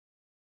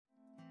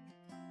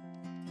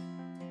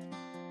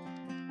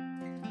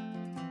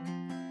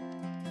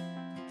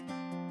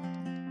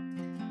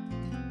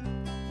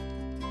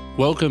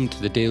Welcome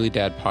to the Daily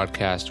Dad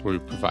Podcast, where we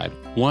provide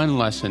one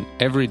lesson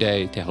every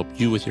day to help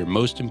you with your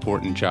most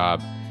important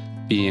job,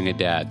 being a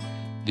dad.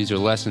 These are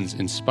lessons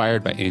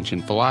inspired by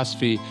ancient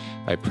philosophy,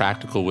 by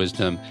practical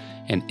wisdom,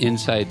 and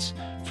insights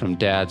from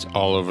dads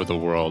all over the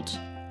world.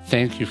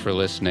 Thank you for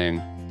listening,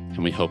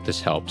 and we hope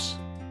this helps.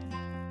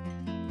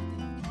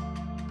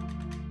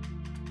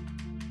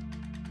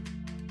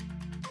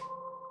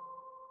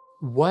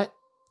 What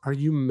are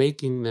you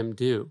making them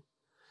do?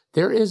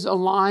 There is a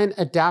line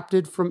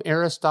adapted from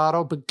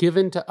Aristotle, but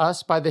given to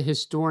us by the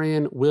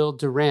historian Will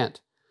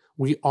Durant.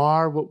 We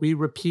are what we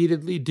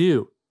repeatedly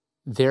do.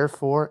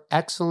 Therefore,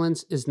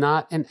 excellence is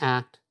not an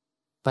act,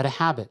 but a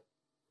habit.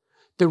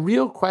 The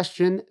real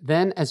question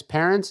then as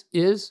parents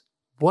is,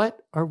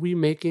 what are we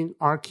making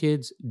our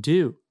kids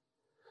do?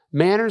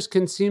 Manners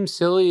can seem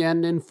silly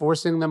and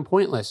enforcing them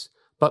pointless,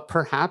 but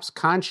perhaps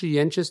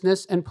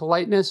conscientiousness and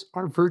politeness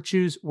are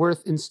virtues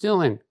worth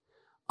instilling.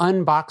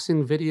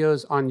 Unboxing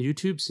videos on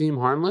YouTube seem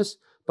harmless,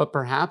 but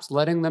perhaps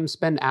letting them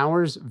spend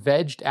hours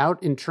vegged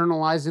out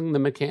internalizing the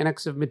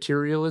mechanics of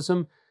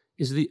materialism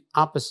is the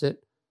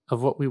opposite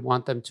of what we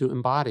want them to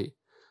embody.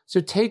 So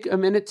take a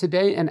minute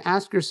today and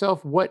ask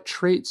yourself what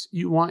traits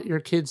you want your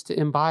kids to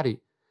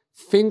embody.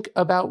 Think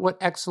about what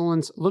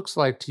excellence looks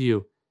like to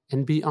you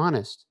and be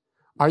honest.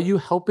 Are you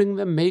helping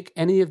them make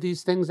any of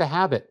these things a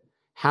habit?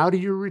 How do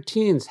your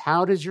routines,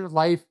 how does your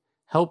life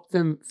help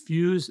them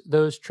fuse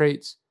those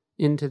traits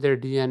into their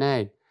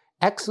DNA?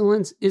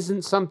 Excellence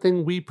isn't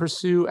something we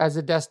pursue as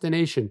a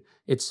destination.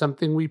 It's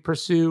something we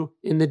pursue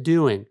in the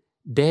doing,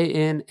 day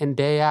in and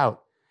day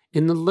out,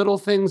 in the little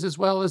things as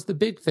well as the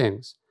big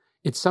things.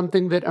 It's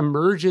something that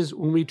emerges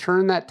when we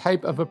turn that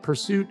type of a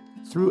pursuit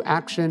through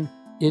action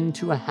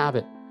into a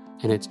habit.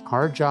 And it's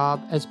our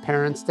job as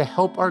parents to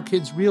help our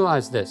kids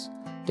realize this,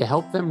 to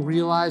help them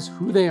realize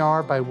who they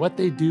are by what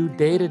they do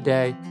day to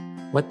day,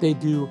 what they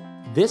do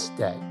this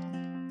day,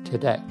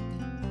 today.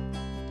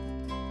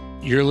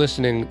 You're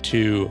listening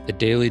to the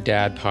Daily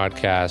Dad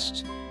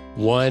Podcast,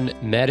 one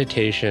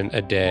meditation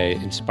a day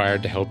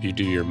inspired to help you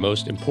do your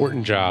most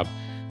important job,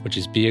 which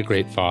is be a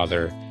great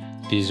father.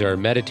 These are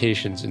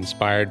meditations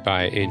inspired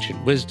by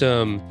ancient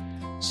wisdom,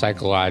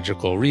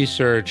 psychological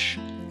research,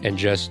 and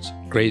just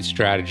great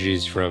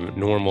strategies from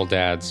normal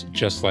dads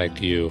just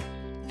like you.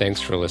 Thanks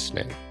for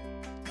listening.